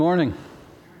Morning.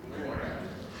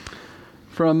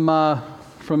 From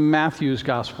Matthew's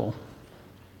Gospel.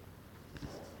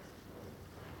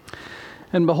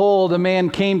 And behold, a man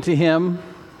came to him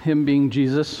being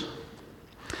Jesus,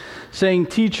 saying,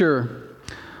 "Teacher,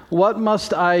 what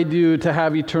must I do to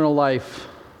have eternal life?"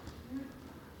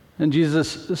 And Jesus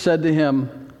said to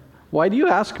him, "Why do you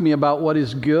ask me about what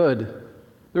is good?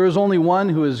 There is only one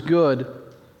who is good.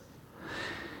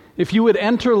 If you would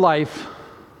enter life,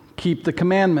 keep the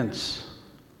commandments."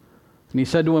 And he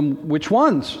said to him, "Which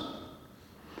ones?"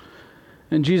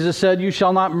 And Jesus said, "You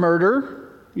shall not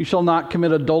murder, you shall not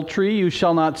commit adultery, you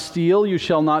shall not steal, you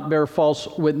shall not bear false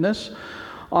witness,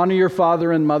 honor your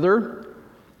father and mother,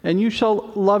 and you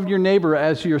shall love your neighbor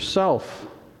as yourself."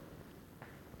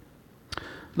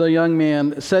 The young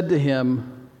man said to him,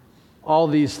 "All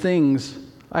these things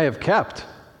I have kept.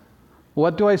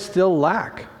 What do I still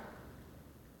lack?"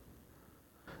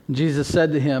 Jesus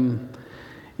said to him,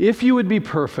 "If you would be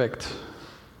perfect,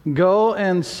 go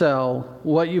and sell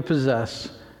what you possess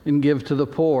and give to the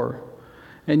poor,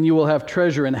 and you will have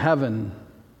treasure in heaven.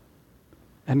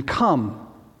 And come,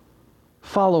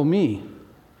 follow me."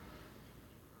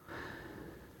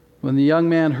 When the young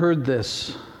man heard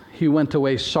this, he went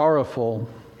away sorrowful,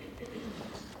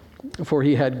 for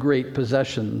he had great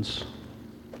possessions.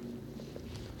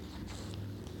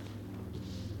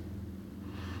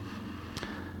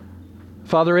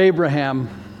 Father Abraham,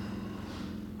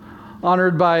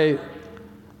 honored by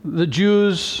the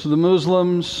Jews, the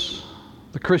Muslims,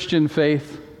 the Christian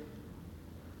faith.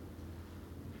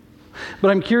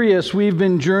 But I'm curious, we've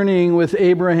been journeying with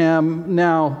Abraham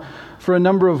now for a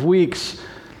number of weeks,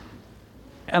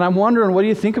 and I'm wondering, what do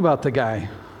you think about the guy?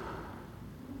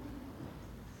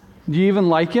 Do you even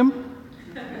like him?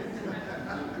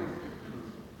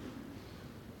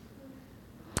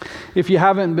 If you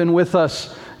haven't been with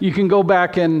us, you can go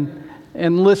back and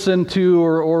listen to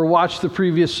or watch the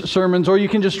previous sermons, or you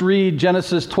can just read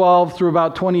Genesis 12 through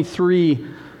about 23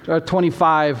 or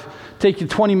 25. Take you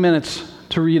 20 minutes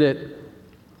to read it.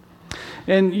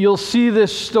 And you'll see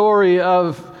this story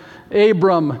of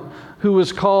Abram, who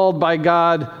was called by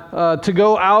God to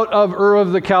go out of Ur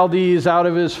of the Chaldees, out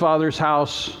of his father's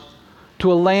house,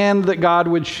 to a land that God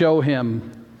would show him.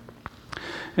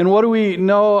 And what do we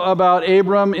know about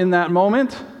Abram in that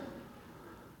moment?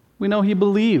 We know he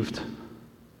believed,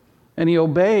 and he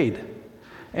obeyed,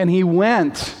 and he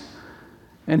went,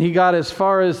 and he got as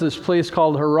far as this place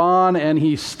called Haran, and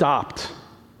he stopped.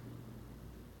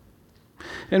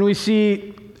 And we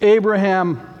see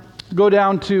Abraham go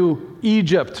down to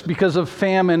Egypt because of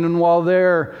famine, and while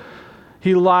there,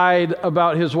 he lied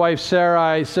about his wife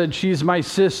Sarai, said, "She's my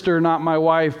sister, not my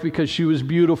wife," because she was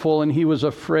beautiful, and he was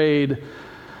afraid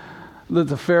that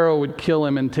the Pharaoh would kill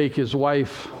him and take his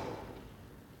wife.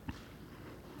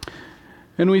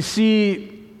 And we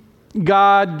see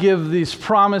God give these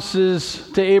promises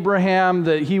to Abraham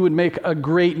that he would make a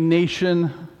great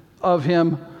nation of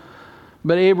him.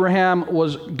 But Abraham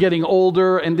was getting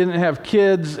older and didn't have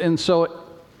kids, and so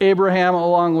Abraham,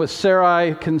 along with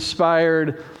Sarai,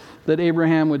 conspired that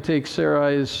Abraham would take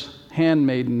Sarai's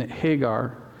handmaiden,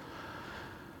 Hagar.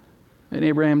 And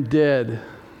Abraham did.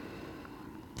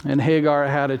 And Hagar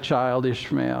had a child,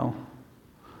 Ishmael.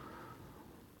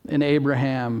 And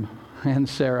Abraham and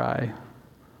Sarai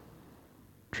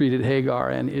treated Hagar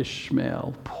and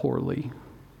Ishmael poorly,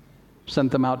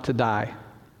 sent them out to die.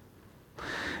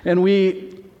 And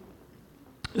we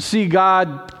see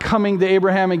God coming to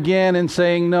Abraham again and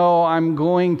saying, "No, I'm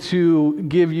going to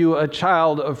give you a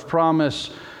child of promise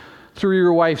through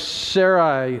your wife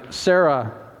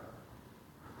Sarah."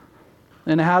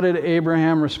 And how did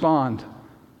Abraham respond?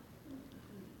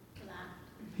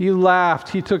 He laughed.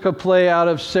 He took a play out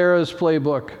of Sarah's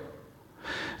playbook.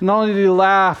 Not only did he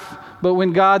laugh, but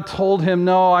when God told him,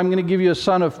 "No, I'm going to give you a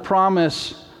son of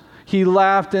promise," he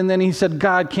laughed, and then he said,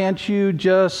 "God, can't you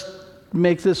just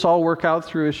make this all work out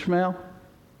through Ishmael?"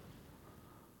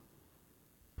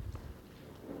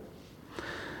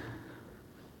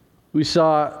 We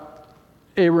saw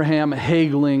Abraham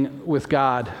haggling with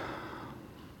God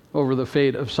over the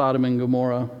fate of Sodom and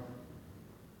Gomorrah.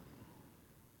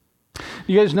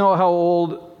 You guys know how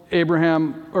old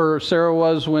Abraham or Sarah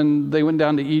was when they went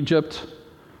down to Egypt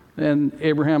and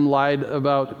Abraham lied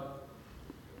about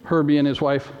her being his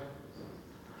wife?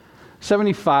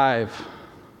 75.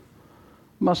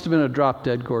 Must have been a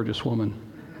drop-dead gorgeous woman.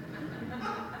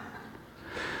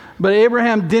 But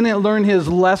Abraham didn't learn his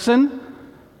lesson,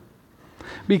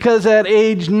 because at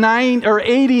age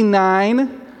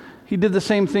 89, he did the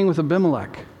same thing with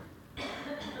Abimelech.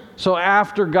 So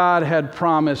after God had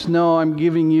promised, "No, I'm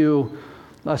giving you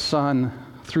a son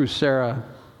through Sarah,"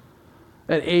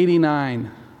 At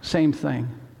 89, same thing.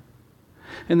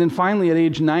 And then finally, at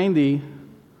age 90,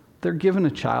 they're given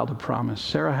a child of promise.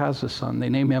 Sarah has a son. They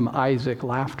name him Isaac,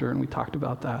 laughter, and we talked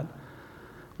about that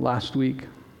last week.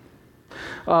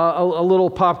 A little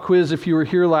pop quiz if you were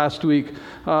here last week.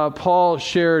 Paul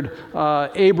shared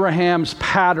Abraham's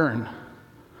pattern.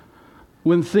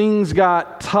 When things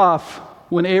got tough,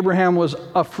 when Abraham was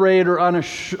afraid or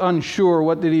unsure,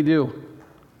 what did he do?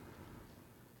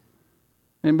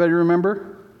 Anybody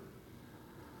remember?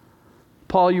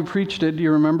 Paul, you preached it. Do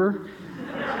you remember?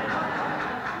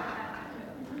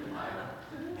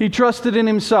 He trusted in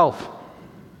himself.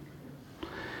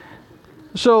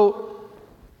 So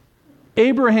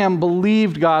Abraham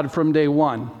believed God from day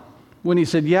one when he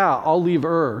said, yeah, I'll leave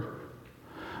Ur.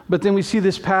 But then we see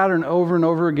this pattern over and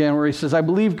over again where he says, I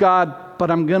believe God,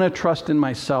 but I'm going to trust in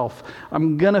myself.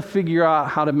 I'm going to figure out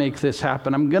how to make this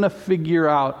happen. I'm going to figure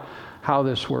out how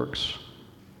this works.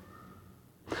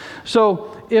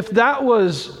 So if that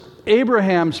was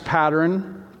Abraham's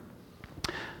pattern,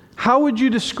 how would you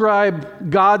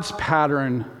describe God's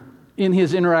pattern in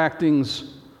his interactings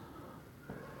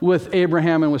with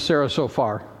Abraham and with Sarah so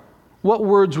far? What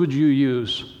words would you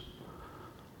use?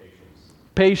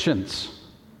 Patience.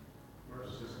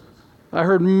 I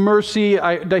heard mercy.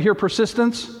 Did I hear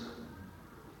persistence?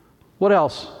 What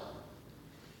else?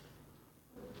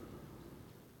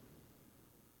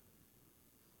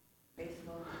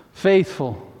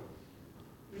 Faithful.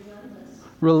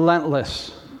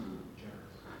 Relentless.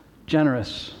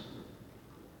 Generous.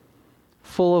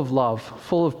 Full of love,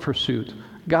 full of pursuit.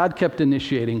 God kept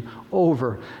initiating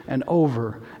over and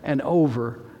over and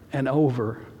over and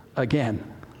over again.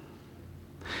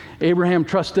 Abraham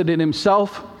trusted in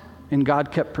himself, and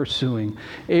God kept pursuing.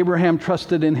 Abraham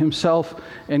trusted in himself,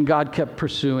 and God kept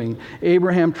pursuing.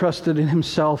 Abraham trusted in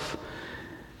himself,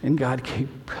 and God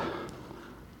kept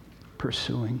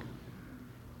pursuing.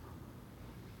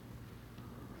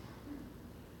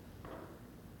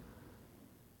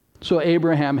 So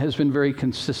Abraham has been very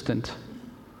consistent,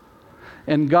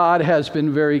 and God has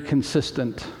been very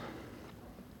consistent.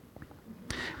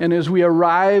 And as we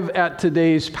arrive at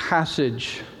today's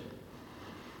passage,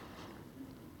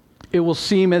 it will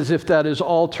seem as if that is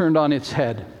all turned on its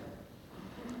head,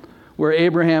 where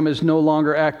Abraham is no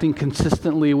longer acting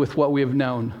consistently with what we have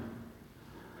known.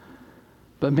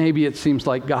 But maybe it seems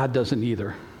like God doesn't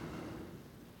either.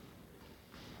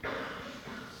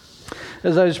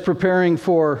 As I was preparing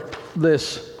for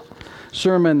this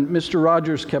sermon, Mr.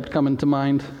 Rogers kept coming to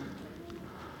mind.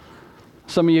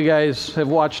 Some of you guys have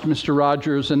watched Mr.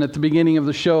 Rogers, and at the beginning of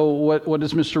the show, what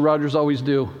does Mr. Rogers always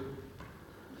do?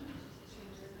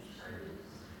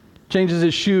 Changes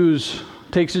his shoes,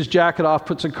 takes his jacket off,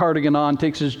 puts a cardigan on,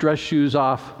 takes his dress shoes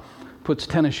off, puts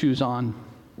tennis shoes on.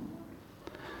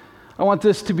 I want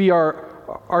this to be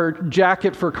our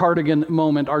jacket for cardigan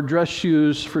moment, our dress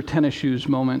shoes for tennis shoes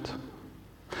moment.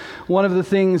 One of the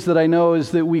things that I know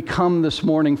is that we come this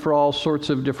morning for all sorts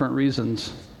of different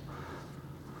reasons.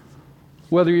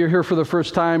 Whether you're here for the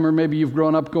first time or maybe you've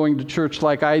grown up going to church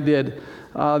like I did,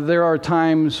 there are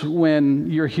times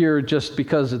when you're here just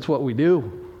because it's what we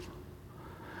do.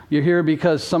 You're here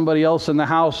because somebody else in the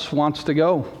house wants to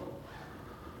go.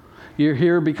 You're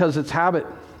here because it's habit.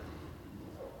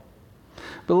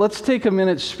 But let's take a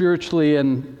minute spiritually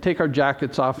and take our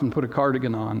jackets off and put a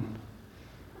cardigan on.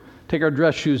 Take our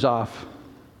dress shoes off,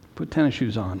 put tennis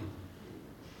shoes on.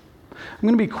 I'm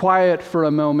going to be quiet for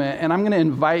a moment, and I'm going to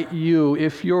invite you,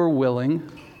 if you're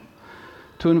willing,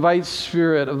 to invite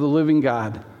Spirit of the living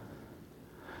God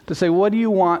to say, what do you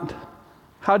want?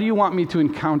 How do you want me to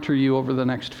encounter you over the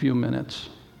next few minutes?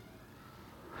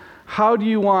 How do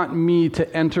you want me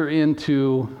to enter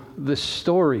into this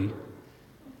story?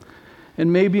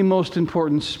 And maybe most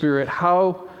important, Spirit,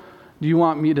 how do you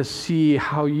want me to see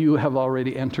how you have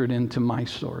already entered into my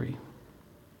story?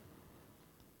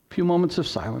 A few moments of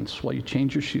silence while you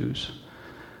change your shoes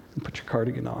and put your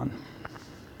cardigan on.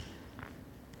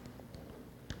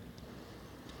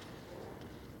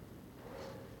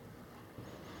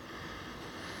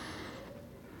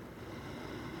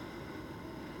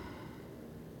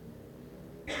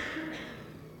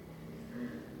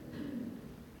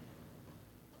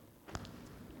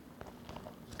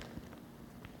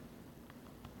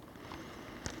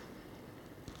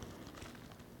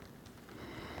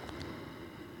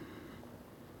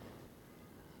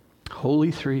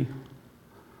 Holy Three,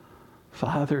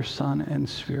 Father, Son, and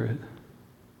Spirit.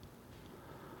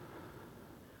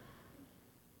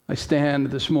 I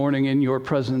stand this morning in your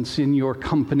presence, in your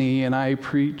company, and I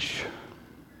preach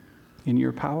in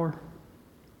your power.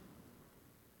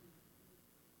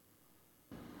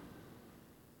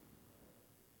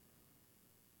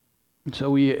 And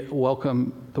so we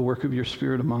welcome the work of your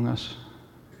Spirit among us.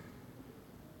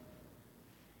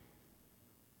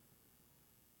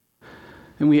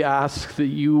 And we ask that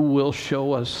you will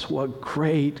show us what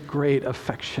great, great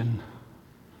affection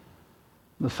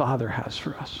the Father has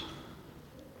for us.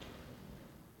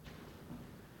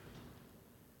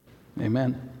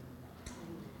 Amen.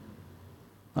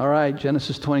 All right,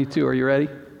 Genesis 22, are you ready?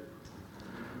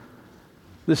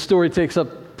 This story takes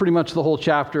up pretty much the whole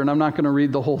chapter, and I'm not going to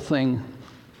read the whole thing.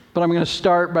 But I'm going to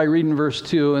start by reading verse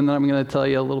 2, and then I'm going to tell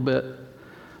you a little bit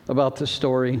about this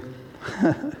story.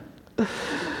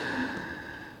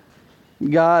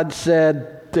 God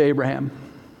said to Abraham,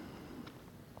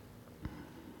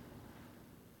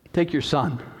 "Take your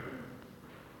son,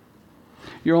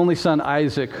 your only son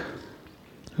Isaac,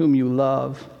 whom you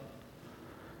love,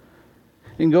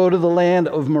 and go to the land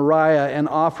of Moriah and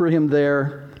offer him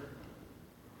there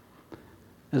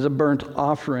as a burnt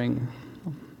offering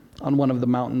on one of the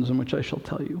mountains in which I shall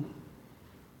tell you."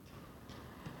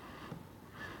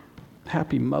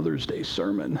 Happy Mother's Day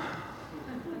sermon.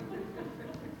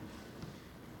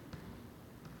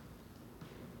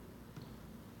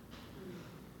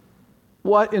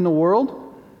 What in the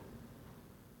world?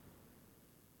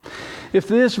 If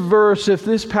this verse, if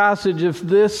this passage, if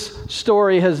this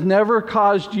story has never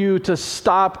caused you to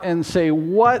stop and say,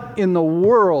 what in the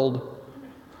world?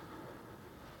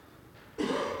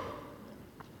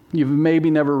 You've maybe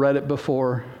never read it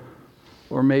before,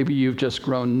 or maybe you've just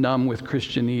grown numb with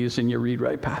Christianese and you read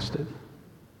right past it.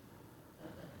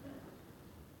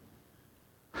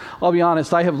 I'll be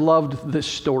honest, I have loved this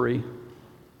story.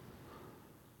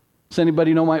 Does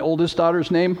anybody know my oldest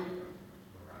daughter's name?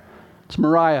 It's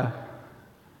Mariah.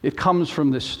 It comes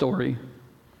from this story.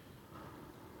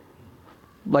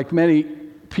 Like many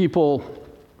people,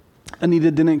 Anita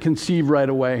didn't conceive right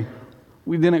away.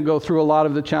 We didn't go through a lot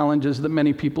of the challenges that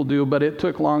many people do, but it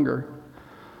took longer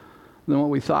than what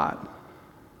we thought.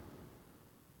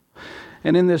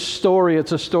 And in this story,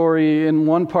 it's a story in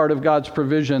one part of God's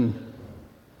provision.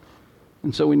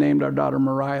 And so we named our daughter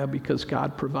Mariah because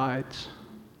God provides.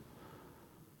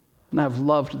 And I've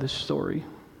loved this story.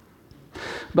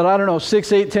 But I don't know,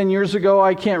 6, 8, 10 years ago,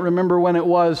 I can't remember when it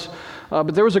was,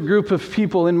 but there was a group of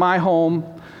people in my home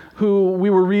who we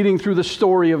were reading through the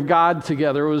story of God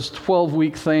together. It was a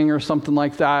 12-week thing or something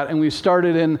like that. And we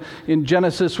started in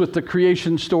Genesis with the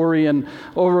creation story, and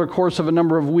over a course of a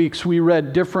number of weeks, we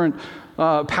read different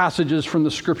passages from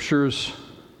the scriptures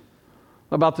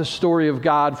about the story of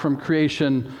God from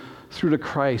creation through to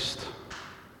Christ.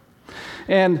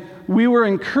 And we were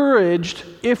encouraged,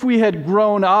 if we had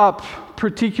grown up,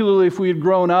 particularly if we had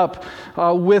grown up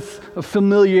with a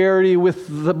familiarity with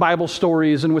the Bible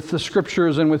stories and with the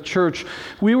scriptures and with church,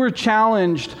 we were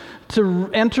challenged to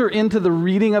enter into the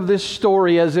reading of this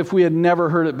story as if we had never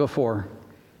heard it before.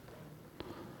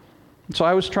 So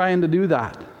I was trying to do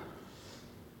that.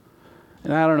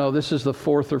 And I don't know, this is the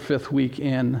 4th or 5th week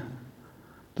in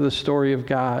to the story of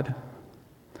God.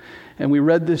 And we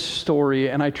read this story,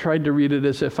 and I tried to read it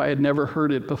as if I had never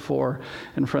heard it before.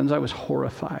 And friends, I was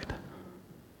horrified.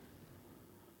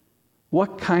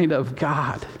 What kind of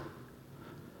God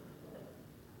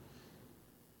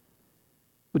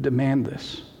would demand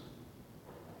this?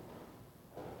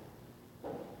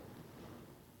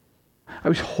 I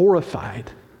was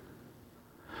horrified.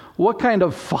 What kind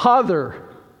of father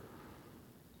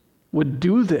would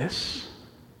do this?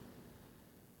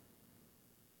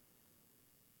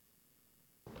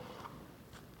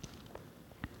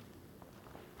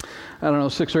 I don't know,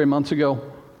 6 or 8 months ago,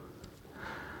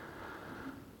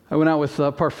 I went out with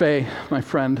Parfait, my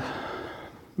friend.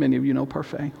 Many of you know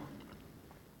Parfait.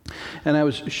 And I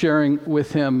was sharing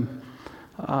with him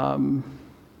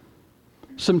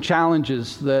some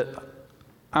challenges that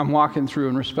I'm walking through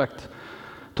in respect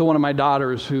to one of my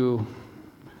daughters who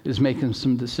is making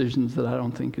some decisions that I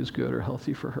don't think is good or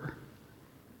healthy for her.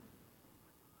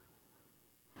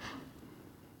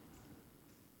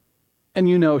 And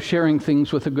you know, sharing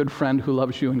things with a good friend who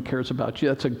loves you and cares about you,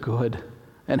 that's a good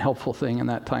and helpful thing. And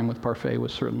that time with Parfait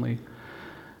was certainly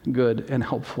good and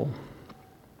helpful.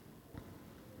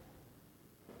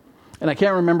 And I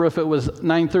can't remember if it was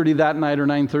 9:30 that night or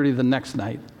 9:30 the next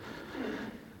night.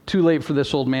 Too late for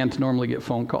this old man to normally get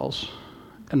phone calls.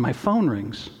 And my phone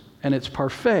rings, and it's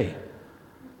Parfait.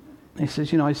 And he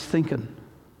says, I was thinking,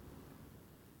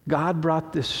 God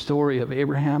brought this story of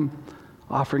Abraham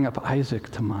offering up Isaac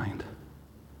to mind.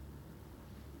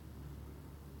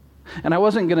 And I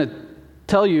wasn't going to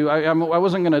tell you, I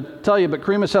wasn't going to tell you, but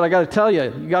Karima said, I got to tell you,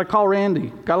 you got to call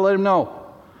Randy, got to let him know.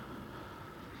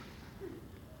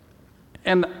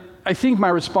 And I think my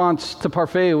response to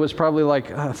Parfait was probably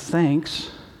like,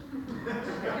 thanks.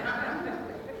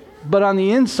 But on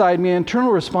the inside, my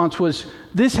internal response was,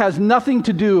 this has nothing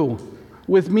to do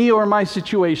with me or my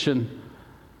situation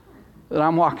that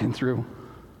I'm walking through.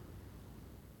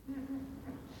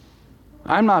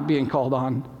 I'm not being called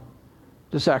on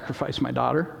to sacrifice my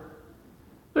daughter.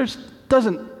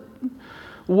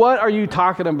 What are you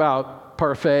talking about,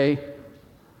 Parfait?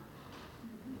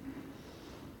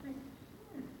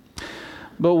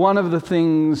 But one of the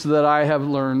things that I have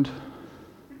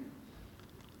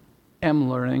am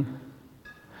learning,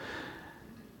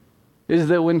 is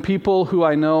that when people who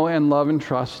I know and love and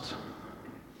trust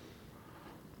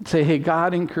say, hey,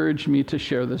 God encouraged me to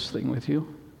share this thing with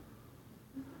you,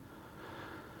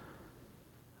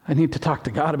 I need to talk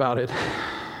to God about it.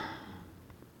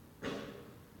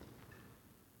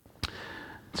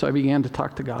 So I began to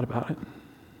talk to God about it.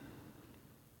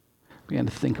 Began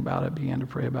to think about it, began to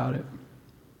pray about it.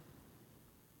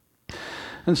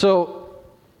 And so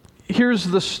here's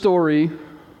the story.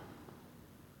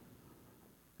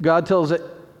 God tells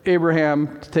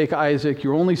Abraham to take Isaac,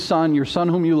 your only son, your son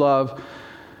whom you love,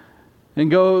 and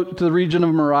go to the region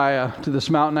of Moriah, to this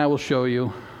mountain I will show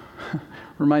you.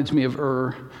 Reminds me of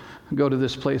Ur. Go to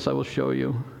this place I will show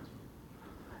you.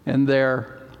 And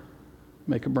there,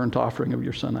 make a burnt offering of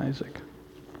your son Isaac.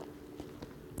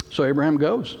 So Abraham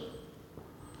goes.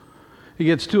 He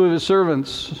gets two of his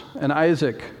servants and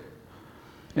Isaac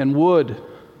and wood,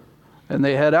 and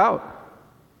they head out.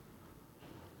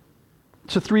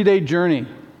 It's a 3-day journey.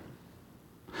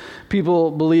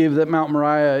 People believe that Mount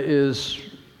Moriah is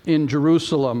in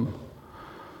Jerusalem.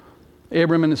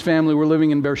 Abram and his family were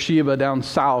living in Beersheba down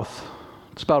south.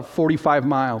 It's about 45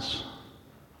 miles.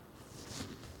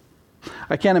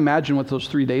 I can't imagine what those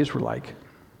 3 days were like.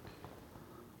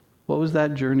 What was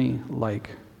that journey like?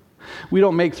 We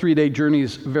don't make 3-day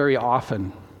journeys very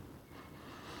often.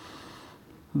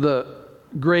 The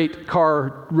great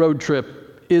car road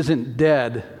trip isn't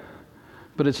dead,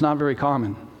 but it's not very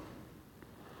common.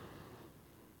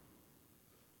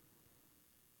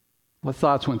 What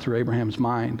thoughts went through Abraham's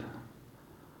mind?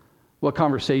 What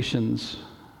conversations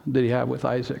did he have with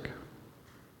Isaac?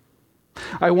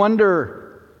 I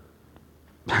wonder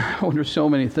so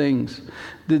many things.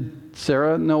 Did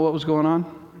Sarah know what was going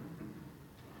on?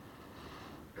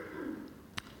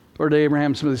 Or did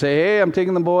Abraham simply say, hey, I'm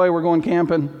taking the boy, we're going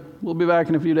camping, we'll be back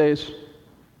in a few days?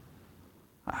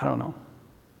 I don't know.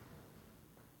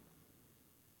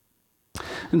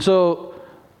 And so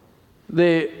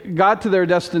they got to their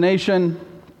destination.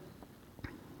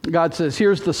 God says,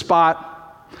 here's the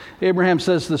spot. Abraham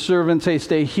says to the servants, hey,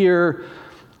 stay here.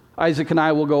 Isaac and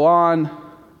I will go on.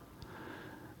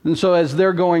 And so as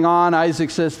they're going on, Isaac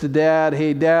says to Dad,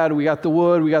 hey, Dad, we got the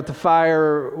wood, we got the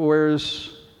fire.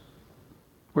 Where's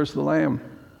the lamb?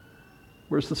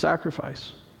 Where's the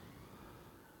sacrifice?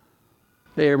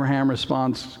 Abraham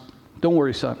responds, don't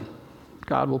worry, son.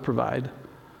 God will provide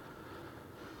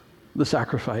the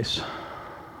sacrifice.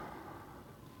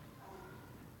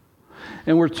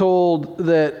 And we're told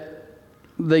that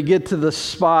they get to the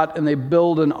spot and they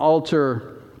build an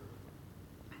altar.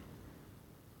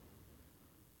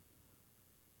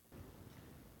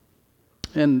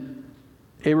 And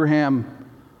Abraham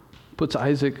puts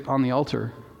Isaac on the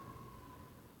altar.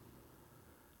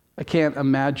 I can't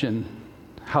imagine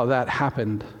how that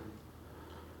happened,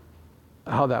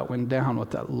 how that went down,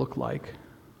 what that looked like.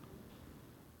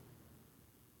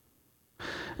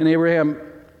 And Abraham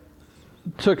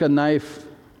took a knife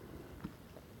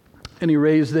and he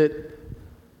raised it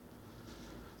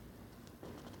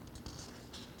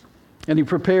and he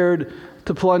prepared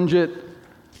to plunge it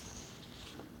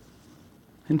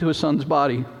into his son's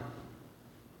body,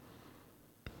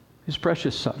 his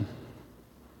precious son,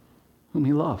 whom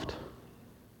he loved.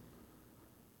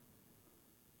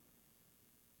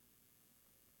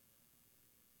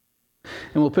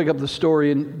 And we'll pick up the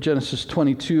story in Genesis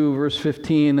 22, verse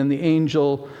 15. And the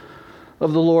angel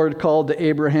of the Lord called to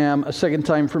Abraham a second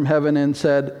time from heaven and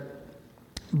said,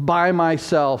 by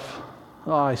myself.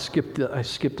 Oh, I skipped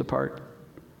a part.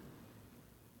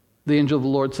 The angel of the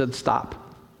Lord said, stop.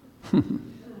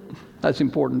 That's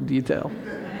important detail.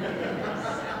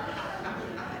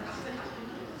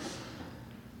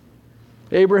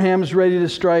 Abraham's ready to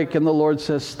strike, and the Lord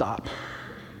says, stop.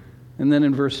 And then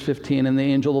in verse 15, and the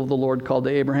angel of the Lord called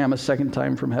to Abraham a second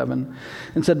time from heaven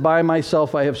and said, by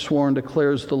myself I have sworn,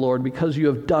 declares the Lord, because you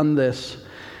have done this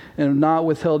and have not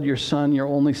withheld your son, your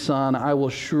only son, I will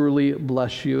surely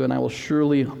bless you, and I will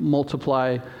surely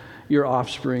multiply your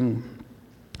offspring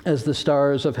as the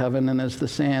stars of heaven and as the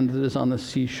sand that is on the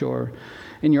seashore.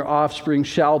 And your offspring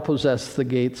shall possess the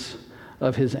gates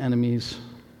of his enemies.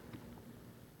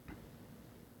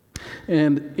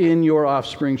 and in your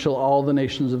offspring shall all the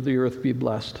nations of the earth be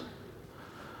blessed,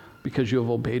 because you have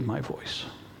obeyed my voice.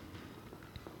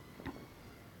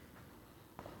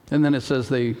 And then it says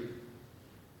they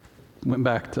went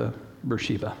back to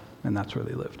Beersheba, and that's where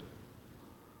they lived.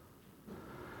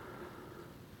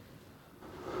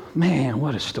 Man,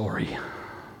 what a story.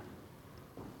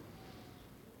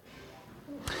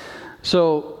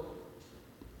 So,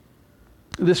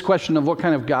 this question of what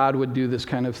kind of God would do this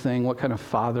kind of thing, what kind of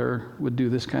father would do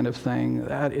this kind of thing,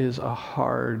 that is a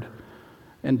hard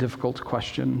and difficult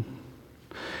question.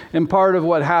 And part of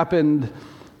what happened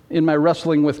in my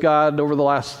wrestling with God over the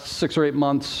last 6 or 8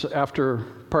 months after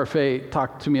Parfait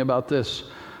talked to me about this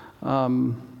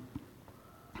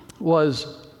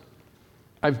was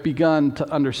I've begun to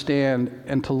understand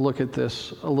and to look at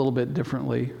this a little bit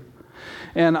differently.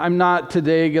 And I'm not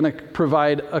today going to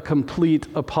provide a complete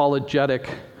apologetic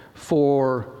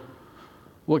for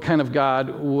what kind of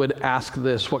God would ask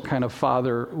this, what kind of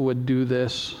father would do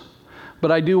this.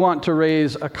 But I do want to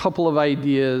raise a couple of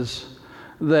ideas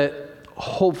that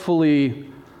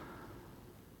hopefully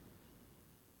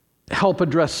help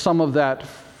address some of that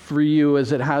for you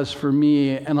as it has for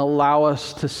me, and allow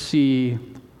us to see,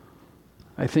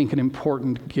 I think, an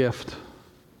important gift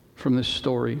from this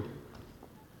story.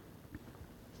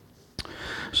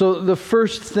 So the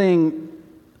first thing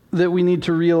that we need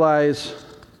to realize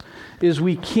is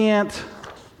we can't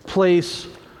place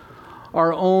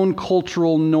our own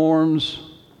cultural norms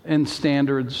and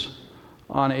standards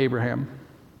on Abraham.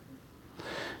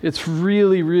 It's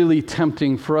really, really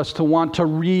tempting for us to want to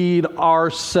read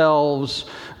ourselves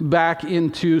back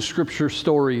into Scripture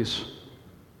stories.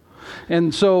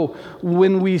 And so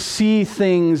when we see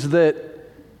things that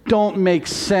don't make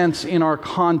sense in our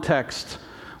context,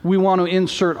 we want to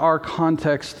insert our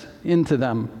context into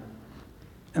them.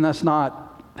 And that's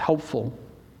not helpful.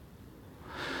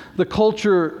 The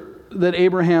culture that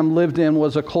Abraham lived in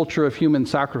was a culture of human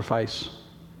sacrifice.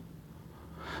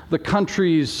 The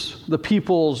countries, the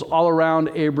peoples all around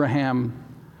Abraham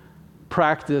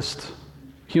practiced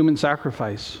human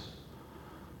sacrifice.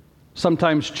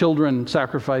 Sometimes children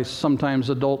sacrificed, sometimes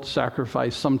adults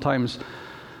sacrificed, sometimes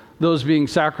those being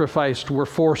sacrificed were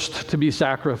forced to be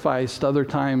sacrificed. Other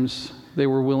times, they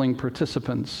were willing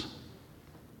participants.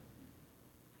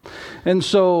 And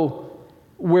so,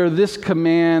 where this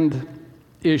command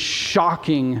is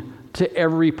shocking to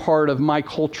every part of my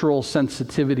cultural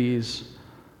sensitivities,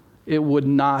 it would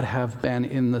not have been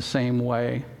in the same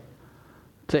way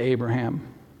to Abraham.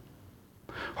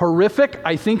 Horrific?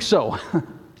 I think so.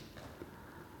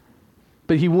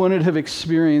 But he wouldn't have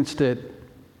experienced it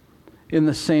in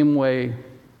the same way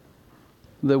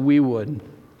that we would.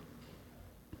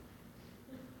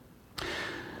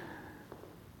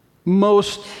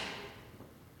 Most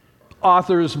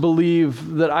authors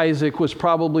believe that Isaac was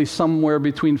probably somewhere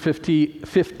between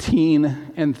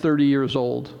 15 and 30 years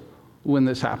old when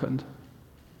this happened.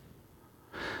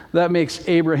 That makes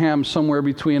Abraham somewhere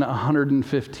between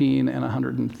 115 and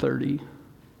 130.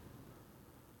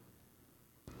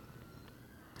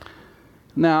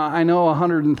 Now, I know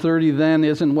 130 then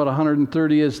isn't what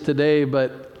 130 is today,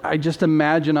 but I just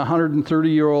imagine a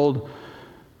 130-year-old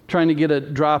trying to get a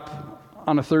drop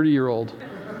on a 30-year-old.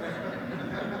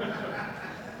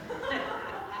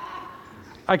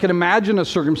 I can imagine a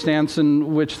circumstance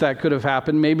in which that could have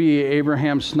happened. Maybe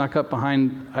Abraham snuck up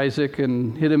behind Isaac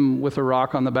and hit him with a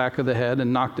rock on the back of the head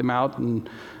and knocked him out and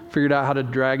figured out how to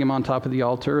drag him on top of the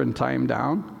altar and tie him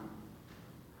down.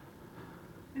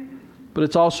 But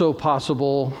it's also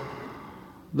possible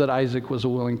that Isaac was a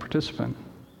willing participant.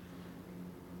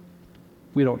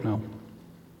 We don't know.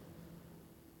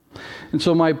 And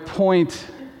so my point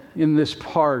in this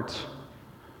part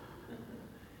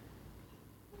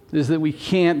is that we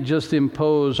can't just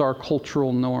impose our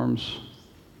cultural norms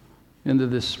into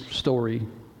this story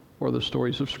or the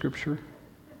stories of Scripture.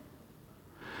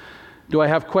 Do I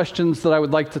have questions that I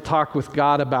would like to talk with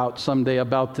God about someday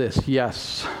about this?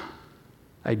 Yes,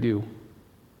 I do.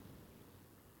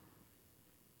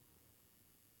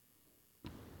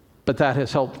 But that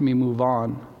has helped me move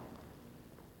on.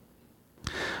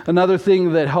 Another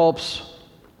thing that helps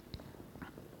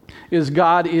is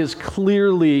God is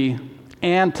clearly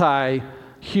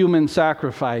anti-human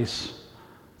sacrifice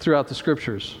throughout the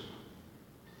Scriptures.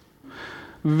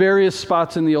 Various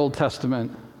spots in the Old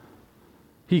Testament,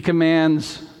 he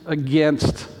commands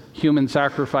against human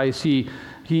sacrifice. He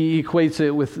equates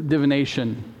it with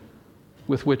divination,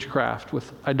 with witchcraft,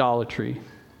 with idolatry.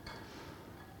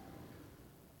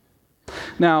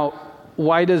 Now,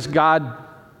 why does God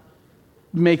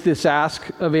make this ask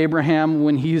of Abraham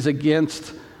when he's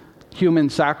against human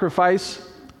sacrifice?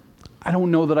 I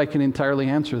don't know that I can entirely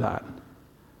answer that.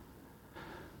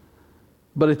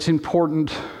 But it's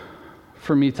important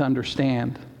for me to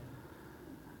understand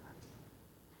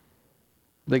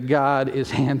that God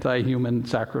is anti-human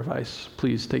sacrifice.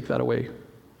 Please take that away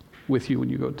with you when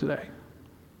you go today.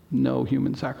 No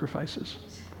human sacrifices.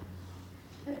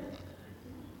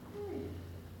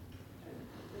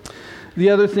 The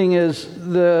other thing is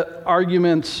the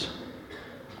arguments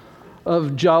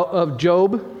of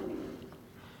Job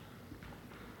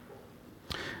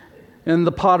and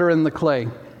the potter and the clay.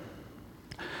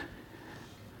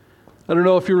 I don't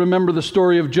know if you remember the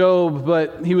story of Job,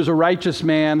 but he was a righteous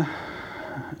man,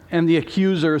 and the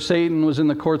accuser, Satan, was in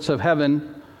the courts of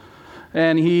heaven,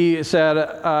 and he said,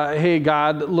 hey,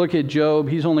 God, look at Job.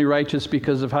 He's only righteous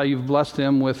because of how you've blessed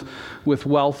him with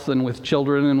wealth and with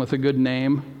children and with a good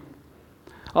name.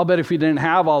 I'll bet if he didn't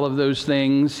have all of those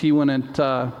things, he wouldn't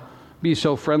be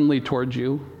so friendly towards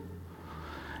you.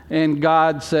 And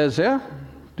God says, yeah,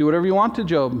 do whatever you want to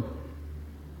Job.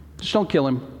 Just don't kill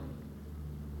him.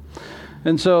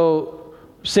 And so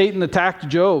Satan attacked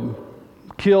Job,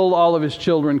 killed all of his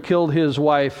children, killed his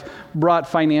wife, brought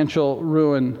financial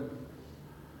ruin.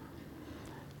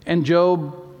 And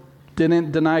Job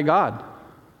didn't deny God.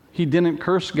 He didn't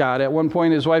curse God. At one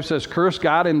point his wife says, curse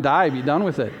God and die, be done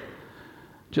with it.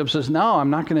 Job says, no, I'm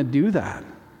not going to do that.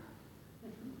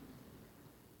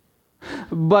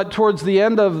 But towards the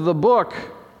end of the book,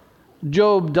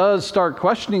 Job does start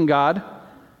questioning God.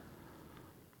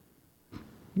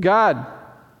 God,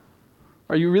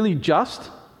 are you really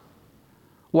just?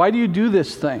 Why do you do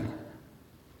this thing?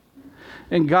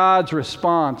 And God's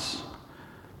response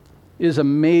is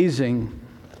amazing.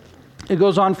 It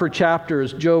goes on for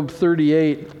chapters, Job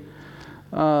 38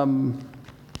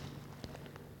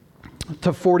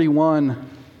 to 41.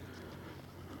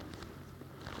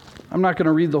 I'm not going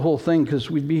to read the whole thing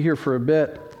because we'd be here for a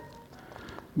bit,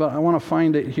 but I want to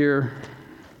find it here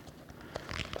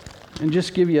and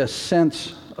just give you a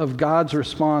sense of God's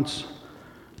response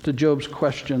to Job's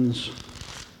questions.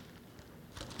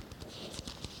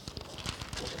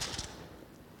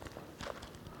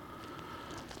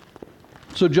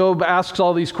 So Job asks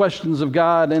all these questions of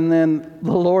God, and then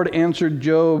the Lord answered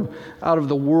Job out of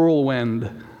the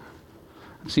whirlwind.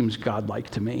 It seems godlike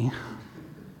to me.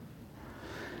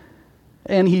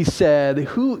 And he said,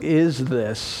 who is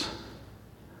this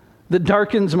that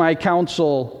darkens my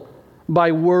counsel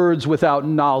by words without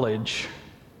knowledge?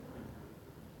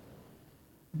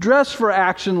 Dress for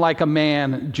action like a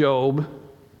man, Job,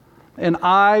 and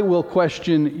I will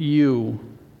question you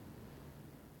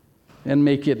and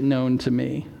make it known to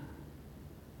me.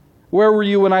 Where were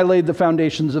you when I laid the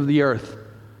foundations of the earth?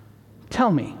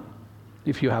 Tell me,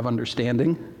 if you have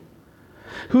understanding.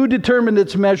 Who determined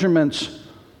its measurements?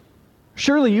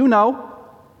 Surely you know.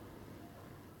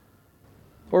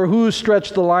 Or who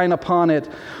stretched the line upon it?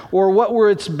 Or what were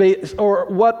its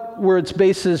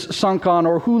bases sunk on?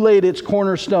 Or who laid its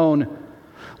cornerstone?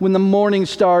 When the morning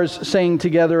stars sang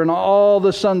together and all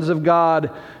the sons of God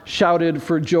shouted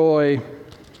for joy.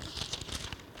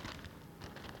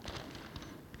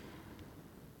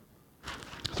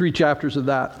 Three chapters of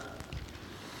that.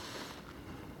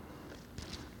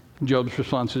 Job's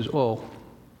response is, oh,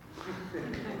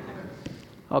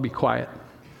 I'll be quiet.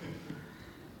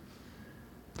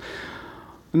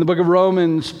 In the book of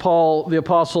Romans, Paul, the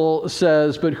apostle,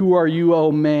 says, but who are you,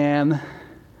 O man,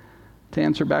 to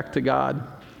answer back to God?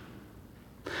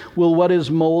 Will what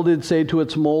is molded say to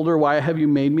its molder, why have you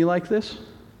made me like this?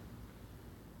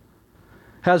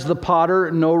 Has the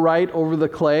potter no right over the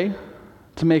clay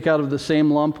to make out of the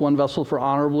same lump one vessel for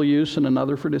honorable use and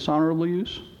another for dishonorable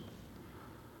use?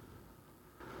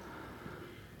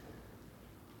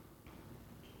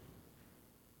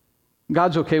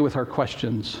 God's okay with our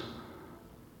questions,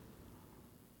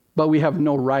 but we have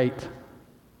no right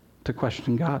to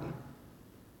question God.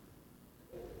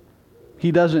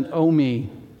 He doesn't owe me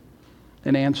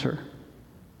an answer.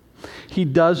 He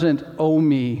doesn't owe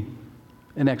me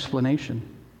an explanation.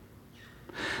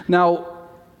 Now,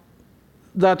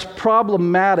 that's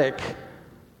problematic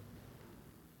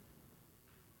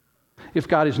if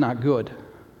God is not good.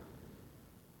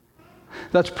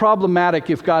 That's problematic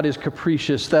if God is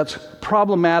capricious. That's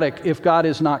problematic if God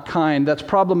is not kind. That's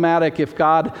problematic if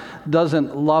God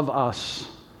doesn't love us.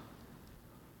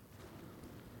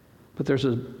 But there's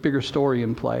a bigger story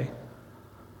in play.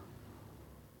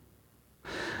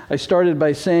 I started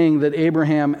by saying that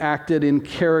Abraham acted in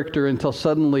character until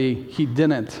suddenly he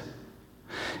didn't.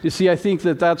 You see, I think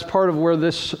that that's part of where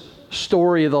this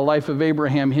story of the life of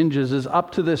Abraham hinges, is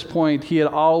up to this point he had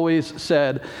always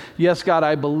said, yes, God,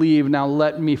 I believe, now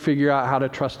let me figure out how to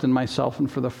trust in myself.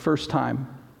 And for the first time,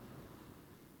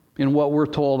 in what we're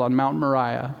told on Mount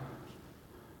Moriah,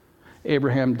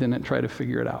 Abraham didn't try to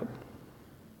figure it out.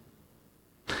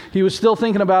 He was still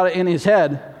thinking about it in his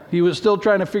head. He was still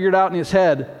trying to figure it out in his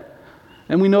head.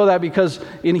 And we know that because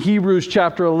in Hebrews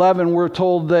chapter 11, we're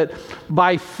told that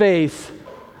by faith,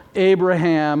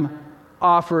 Abraham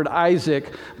offered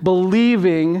Isaac,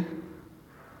 believing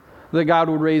that God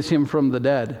would raise him from the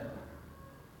dead.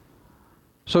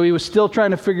 So he was still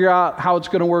trying to figure out how it's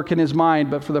going to work in his mind,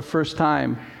 but for the first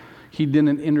time, he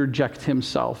didn't interject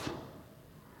himself,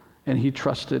 and he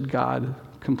trusted God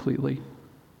completely.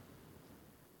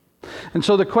 And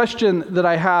so the question that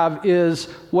I have is,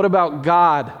 what about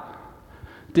God?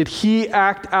 Did he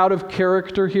act out of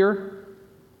character here?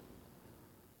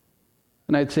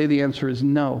 And I'd say the answer is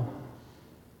no,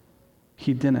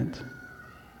 he didn't.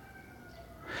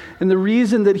 And the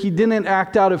reason that he didn't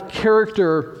act out of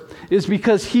character is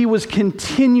because he was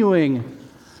continuing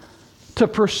to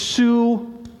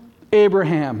pursue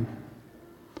Abraham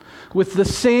with the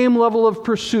same level of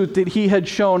pursuit that he had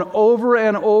shown over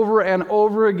and over and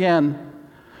over again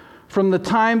from the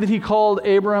time that he called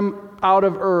Abram out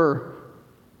of Ur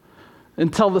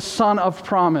until the son of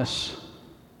promise.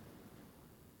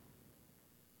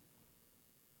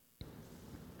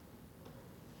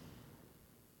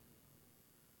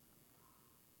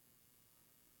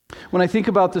 When I think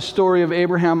about the story of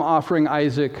Abraham offering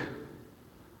Isaac,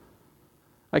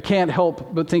 I can't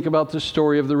help but think about the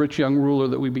story of the rich young ruler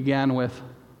that we began with.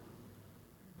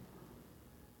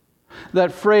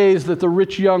 That phrase that the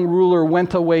rich young ruler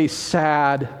went away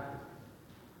sad.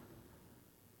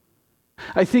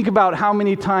 I think about how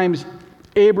many times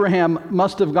Abraham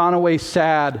must have gone away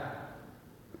sad.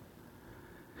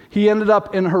 He ended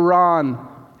up in Haran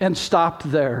and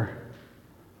stopped there.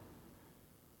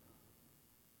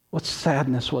 What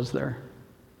sadness was there?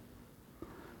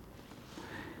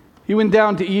 He went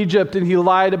down to Egypt and he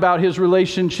lied about his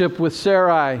relationship with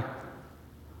Sarai.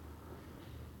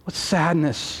 What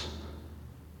sadness.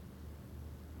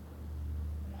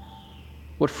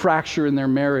 What fracture in their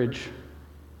marriage.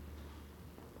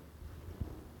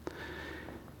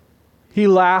 He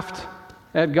laughed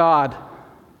at God.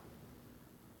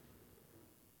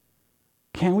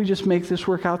 Can't we just make this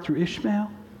work out through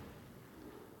Ishmael?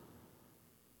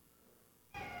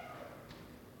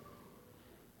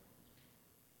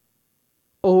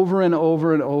 Over and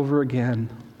over and over again,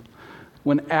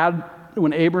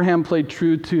 when Abraham played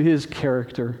true to his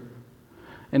character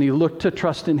and he looked to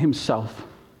trust in himself,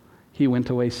 he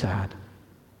went away sad,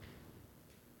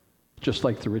 just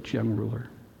like the rich young ruler.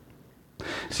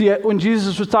 See, when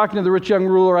Jesus was talking to the rich young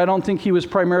ruler, I don't think he was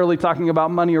primarily talking about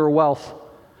money or wealth,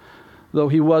 though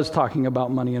he was talking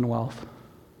about money and wealth.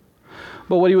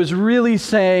 But what he was really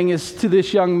saying is to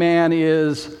this young man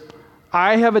is,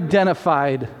 I have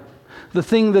identified the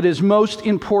thing that is most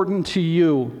important to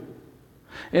you,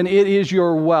 and it is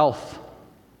your wealth.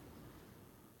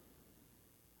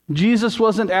 Jesus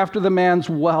wasn't after the man's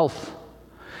wealth.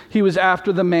 He was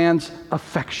after the man's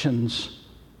affections.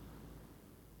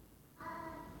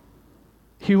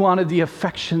 He wanted the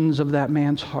affections of that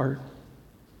man's heart.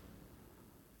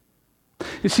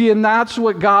 You see, and that's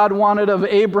what God wanted of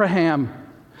Abraham.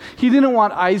 He didn't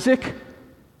want Isaac,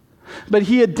 but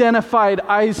he identified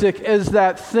Isaac as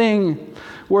that thing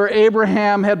where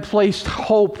Abraham had placed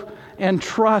hope and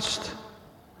trust.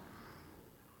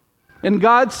 And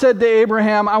God said to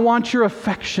Abraham, I want your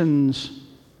affections.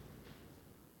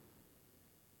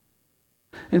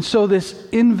 And so this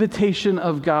invitation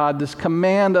of God, this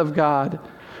command of God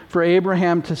for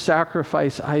Abraham to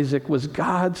sacrifice Isaac was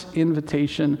God's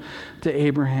invitation to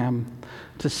Abraham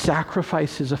to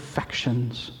sacrifice his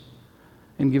affections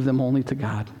and give them only to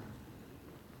God.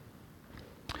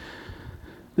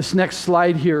 This next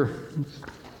slide here.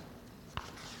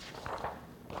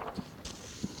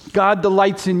 God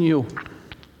delights in you.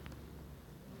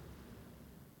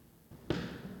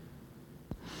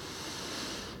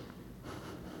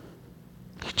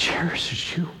 He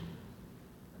cherishes you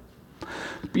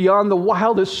beyond the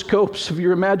wildest scopes of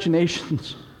your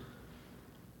imaginations.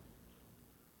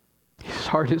 His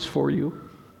heart is for you.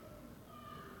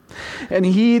 And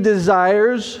He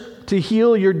desires to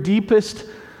heal your deepest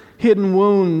hidden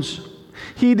wounds.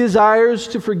 He desires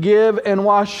to forgive and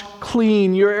wash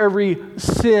clean your every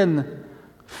sin,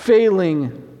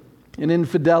 failing, and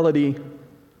infidelity.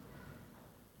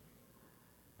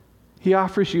 He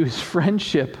offers you His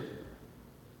friendship.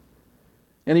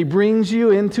 And He brings you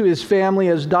into His family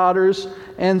as daughters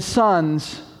and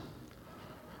sons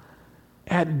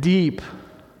at deep,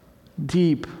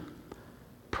 deep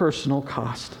personal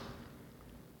cost.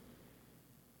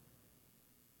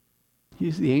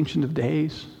 He's the Ancient of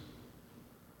Days.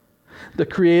 the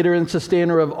creator and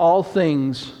sustainer of all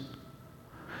things.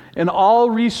 And all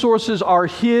resources are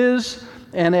His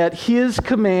and at His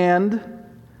command,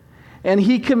 and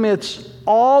He commits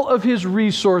all of His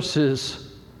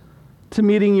resources to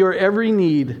meeting your every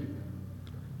need,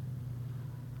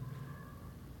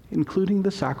 including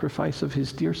the sacrifice of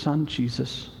His dear Son,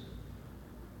 Jesus.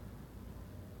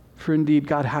 For indeed,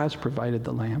 God has provided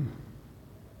the Lamb.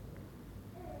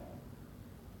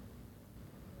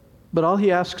 But all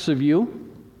He asks of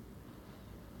you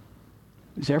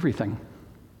is everything.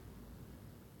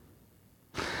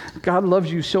 God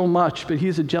loves you so much, but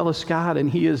He's a jealous God, and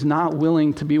He is not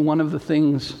willing to be one of the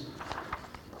things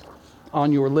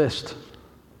on your list.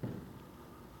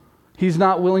 He's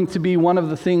not willing to be one of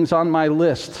the things on my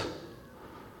list.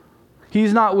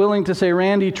 He's not willing to say,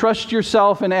 Randy, trust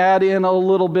yourself and add in a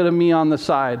little bit of me on the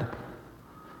side.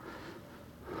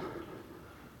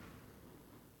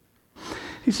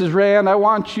 He says, Rand, I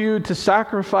want you to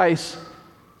sacrifice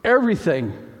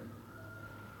everything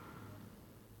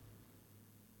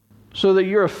so that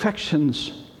your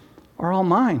affections are all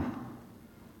mine.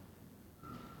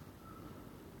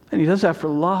 And He does that for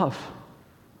love.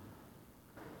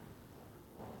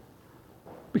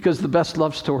 Because the best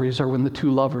love stories are when the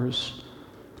two lovers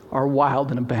are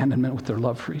wild in abandonment with their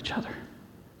love for each other.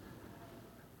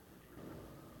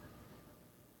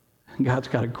 And God's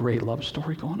got a great love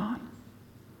story going on.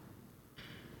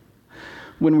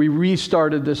 When we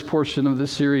restarted this portion of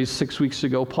this series 6 weeks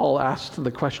ago, Paul asked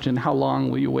the question, how long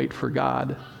will you wait for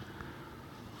God?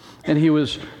 And he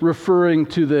was referring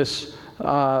to this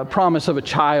promise of a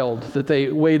child that they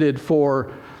waited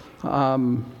for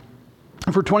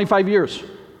 25 years.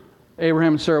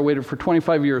 Abraham and Sarah waited for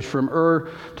 25 years from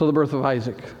Ur till the birth of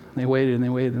Isaac. They waited and they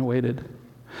waited and waited.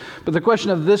 But the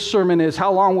question of this sermon is,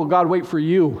 how long will God wait for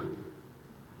you?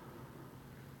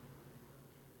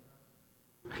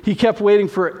 He kept waiting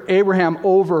for Abraham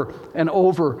over and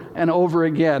over and over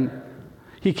again.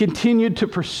 He continued to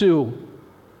pursue.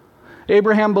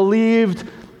 Abraham believed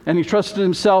and he trusted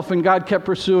himself, and God kept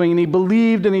pursuing. And he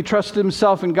believed and he trusted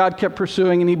himself, and God kept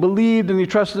pursuing. And he believed and he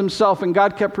trusted himself, and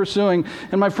God kept pursuing.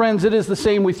 And my friends, it is the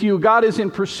same with you. God is in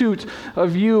pursuit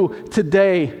of you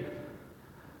today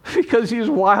because He is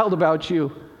wild about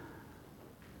you.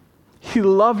 He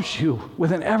loves you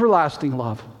with an everlasting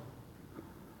love.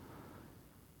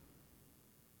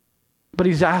 But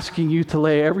He's asking you to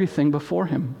lay everything before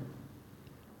Him.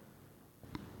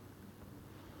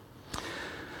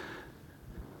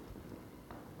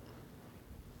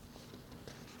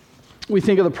 We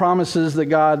think of the promises that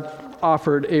God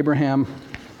offered Abraham.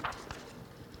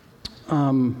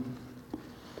 And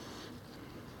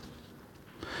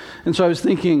so I was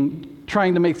thinking,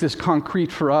 trying to make this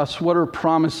concrete for us, what are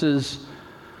promises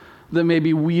that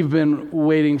maybe we've been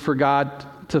waiting for God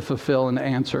to fulfill and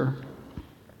answer?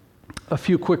 A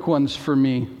few quick ones for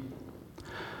me.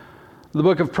 The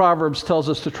book of Proverbs tells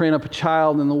us to train up a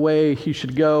child in the way he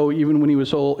should go, even when he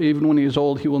is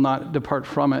old, he will not depart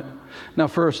from it. Now,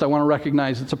 first, I want to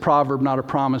recognize it's a proverb, not a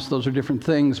promise. Those are different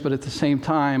things, but at the same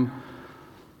time,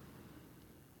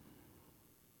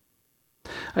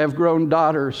 I have grown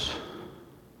daughters,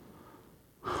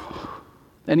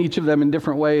 and each of them in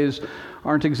different ways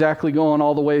aren't exactly going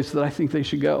all the ways that I think they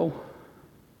should go.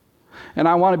 And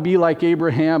I want to be like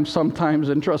Abraham sometimes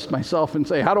and trust myself and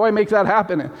say, how do I make that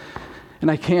happen?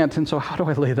 And I can't, and so how do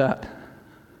I lay that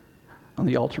on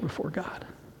the altar before God?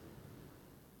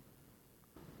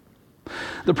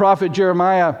 The prophet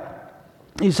Jeremiah,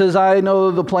 he says, I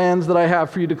know the plans that I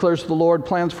have for you, declares the Lord,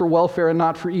 plans for welfare and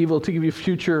not for evil, to give you a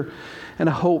future and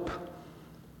a hope.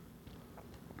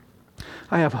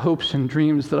 I have hopes and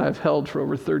dreams that I've held for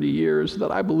over 30 years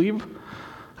that I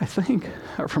think,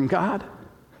 are from God.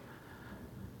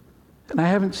 And I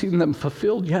haven't seen them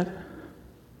fulfilled yet.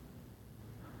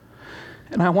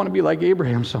 And I want to be like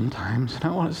Abraham sometimes. And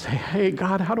I want to say, hey,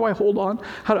 God, how do I hold on?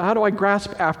 How do I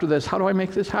grasp after this? How do I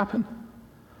make this happen?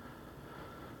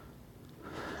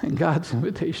 And God's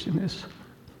invitation is,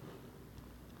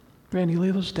 Randy, lay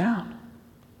those down.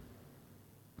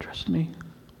 Trust me.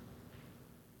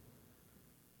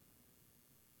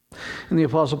 And the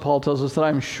Apostle Paul tells us that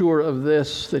I'm sure of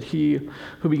this, that He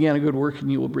who began a good work in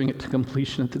you will bring it to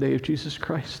completion at the day of Jesus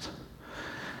Christ.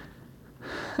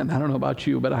 And I don't know about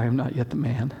you, but I am not yet the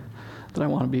man that I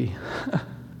want to be.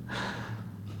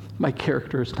 My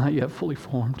character is not yet fully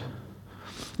formed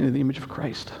into the image of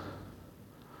Christ.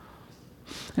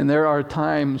 And there are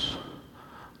times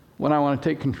when I want to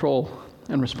take control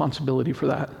and responsibility for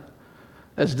that,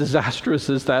 as disastrous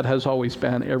as that has always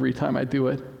been every time I do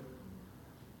it.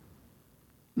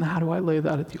 Now, how do I lay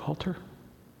that at the altar?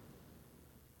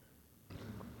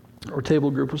 Our table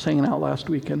group was hanging out last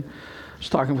week, and I was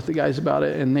talking with the guys about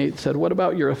it, and Nate said, "What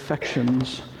about your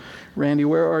affections? Randy,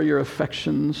 where are your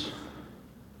affections?"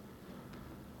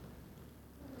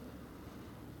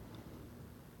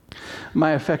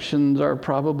 My affections are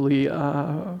probably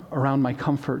around my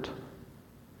comfort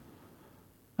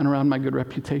and around my good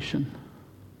reputation.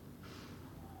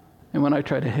 And when I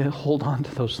try to hold on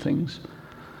to those things,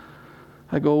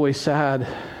 I go away sad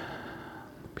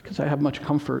because I have much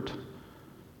comfort.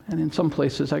 And in some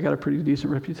places, I got a pretty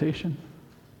decent reputation.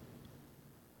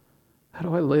 How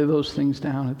do I lay those things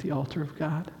down at the altar of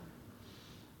God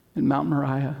in Mount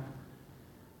Moriah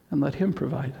and let Him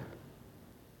provide?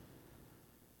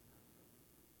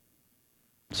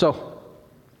 So,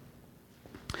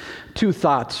 2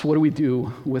 thoughts. What do we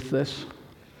do with this?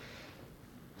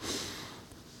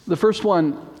 The first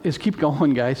one is keep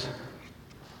going, guys.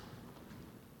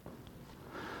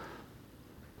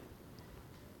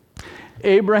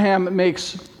 Abraham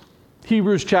makes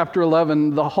Hebrews chapter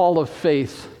 11 the hall of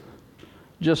faith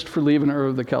just for leaving Ur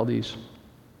of the Chaldees.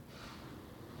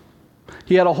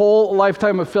 He had a whole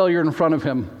lifetime of failure in front of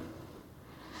him.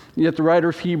 Yet the writer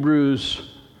of Hebrews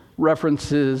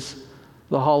references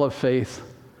the hall of faith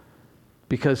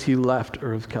because he left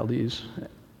Ur of the Chaldees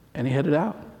and he headed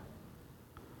out.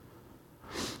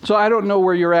 So I don't know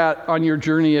where you're at on your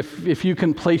journey, if you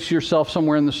can place yourself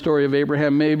somewhere in the story of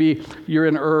Abraham. Maybe you're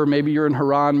in Ur, maybe you're in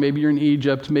Haran, maybe you're in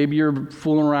Egypt, maybe you're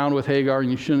fooling around with Hagar and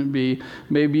you shouldn't be.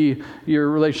 Maybe your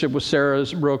relationship with Sarah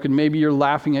is broken. Maybe you're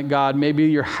laughing at God. Maybe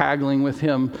you're haggling with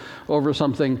Him over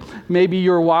something. Maybe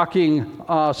you're walking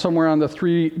somewhere on the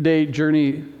 3-day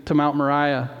journey to Mount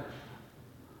Moriah.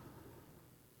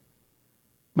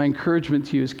 My encouragement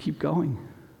to you is keep going.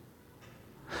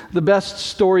 The best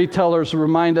storytellers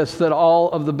remind us that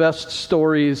all of the best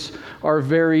stories are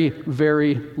very,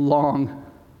 very long.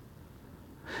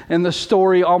 And the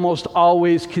story almost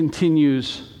always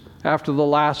continues after the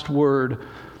last word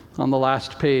on the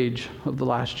last page of the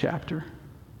last chapter.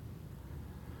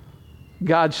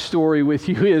 God's story with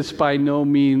you is by no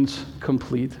means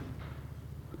complete.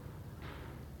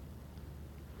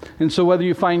 And so whether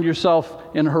you find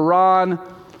yourself in Haran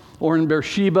or in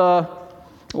Beersheba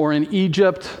or in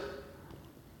Egypt,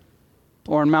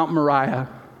 or on Mount Moriah,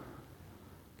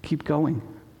 keep going.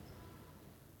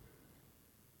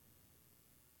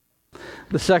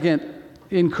 The second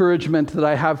encouragement that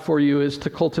I have for you is to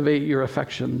cultivate your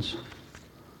affections.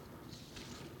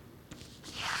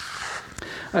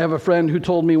 I have a friend who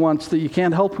told me once that you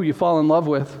can't help who you fall in love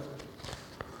with.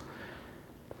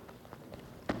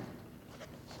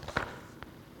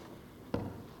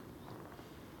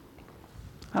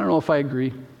 I don't know if I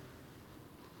agree.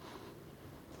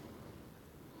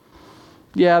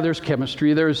 Yeah, there's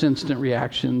chemistry, there's instant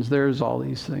reactions, there's all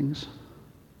these things.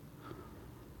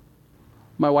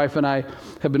 My wife and I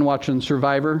have been watching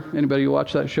Survivor. Anybody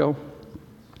watch that show?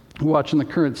 We're watching the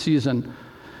current season.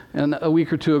 And a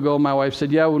week or 2 ago, my wife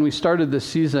said, yeah, when we started this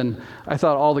season, I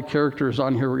thought all the characters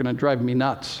on here were going to drive me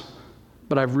nuts.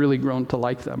 But I've really grown to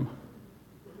like them.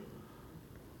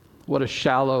 What a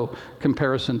shallow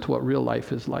comparison to what real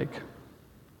life is like.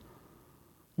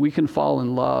 We can fall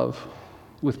in love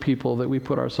with people that we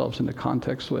put ourselves into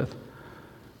context with,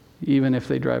 even if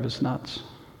they drive us nuts.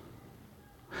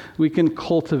 We can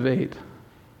cultivate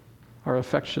our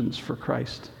affections for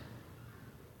Christ.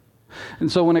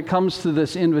 And so when it comes to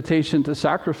this invitation to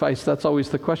sacrifice, that's always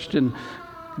the question.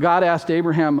 God asked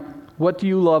Abraham, what do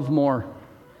you love more,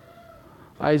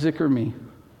 Isaac or me?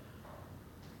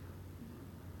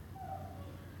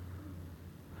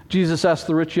 Jesus asked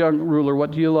the rich young ruler,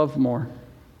 what do you love more,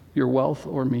 your wealth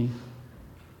or me?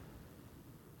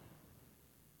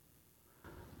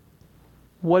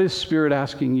 What is Spirit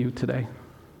asking you today?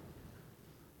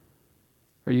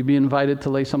 Are you being invited to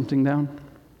lay something down?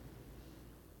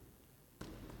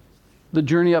 The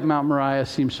journey up Mount Moriah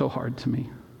seems so hard to me.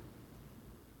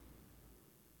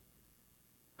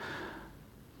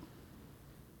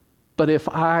 But if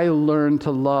I learn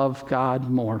to love God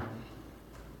more,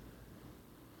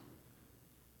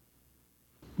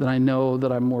 then I know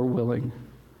that I'm more willing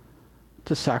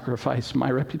to sacrifice my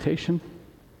reputation,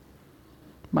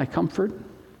 my comfort,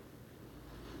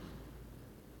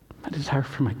 my desire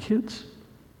for my kids,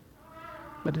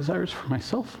 my desires for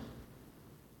myself.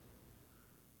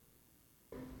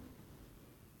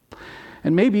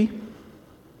 And maybe,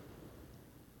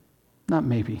 not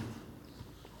maybe,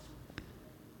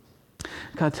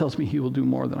 God tells me He will do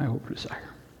more than I hope or desire.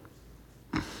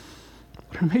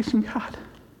 What an amazing God.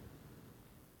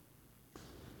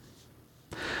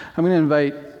 I'm going to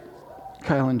invite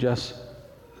Kyle and Jess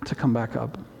to come back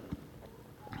up.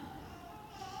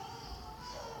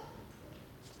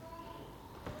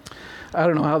 I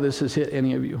don't know how this has hit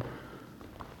any of you.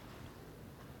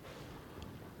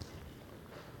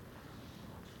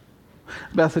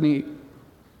 Bethany,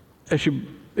 as she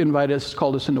invited us,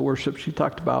 called us into worship, she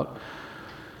talked about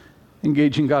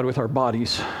engaging God with our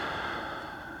bodies.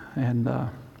 And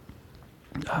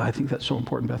I think that's so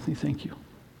important, Bethany. Thank you.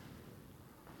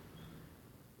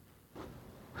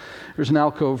 There's an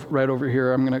alcove right over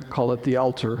here. I'm going to call it the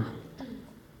altar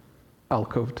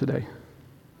alcove today.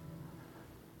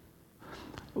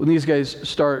 When these guys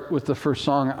start with the first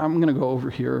song, I'm going to go over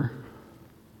here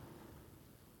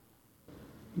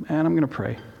and I'm going to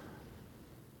pray.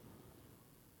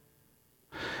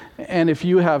 And if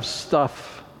you have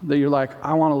stuff that you're like,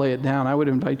 I want to lay it down, I would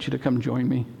invite you to come join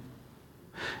me.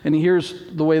 And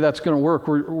here's the way that's going to work.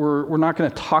 We're not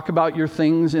going to talk about your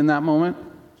things in that moment.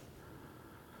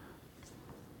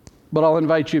 But I'll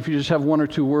invite you, if you just have one or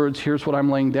two words, here's what I'm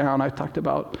laying down. I talked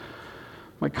about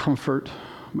my comfort,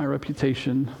 my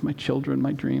reputation, my children,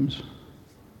 my dreams.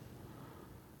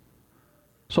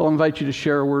 So I'll invite you to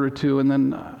share a word or two, and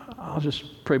then I'll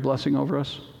just pray blessing over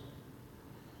us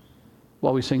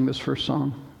while we sing this first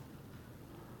song.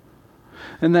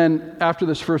 And then after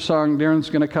this first song, Darren's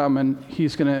going to come and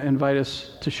he's going to invite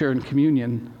us to share in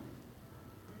communion.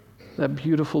 That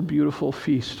beautiful, beautiful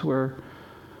feast where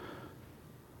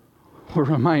we're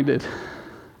reminded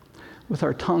with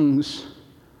our tongues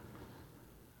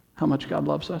how much God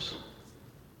loves us.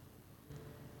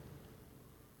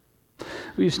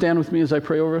 Will you stand with me as I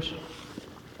pray over us?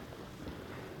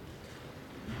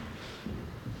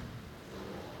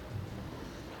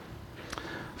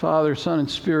 Father, Son, and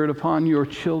Spirit, upon your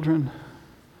children,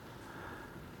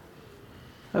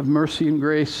 have mercy and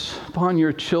grace upon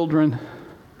your children.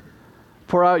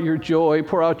 Pour out your joy,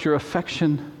 pour out your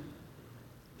affection.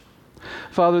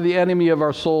 Father, the enemy of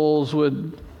our souls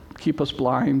would keep us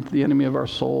blind. The enemy of our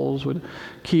souls would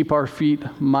keep our feet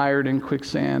mired in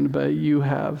quicksand, but you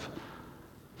have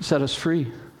set us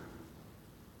free.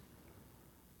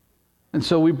 And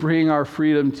so we bring our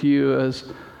freedom to you as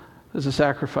a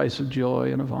sacrifice of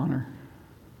joy and of honor.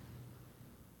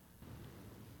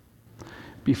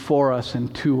 Before us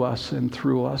and to us and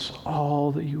through us,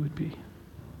 all that you would be.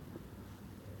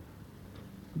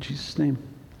 In Jesus' name.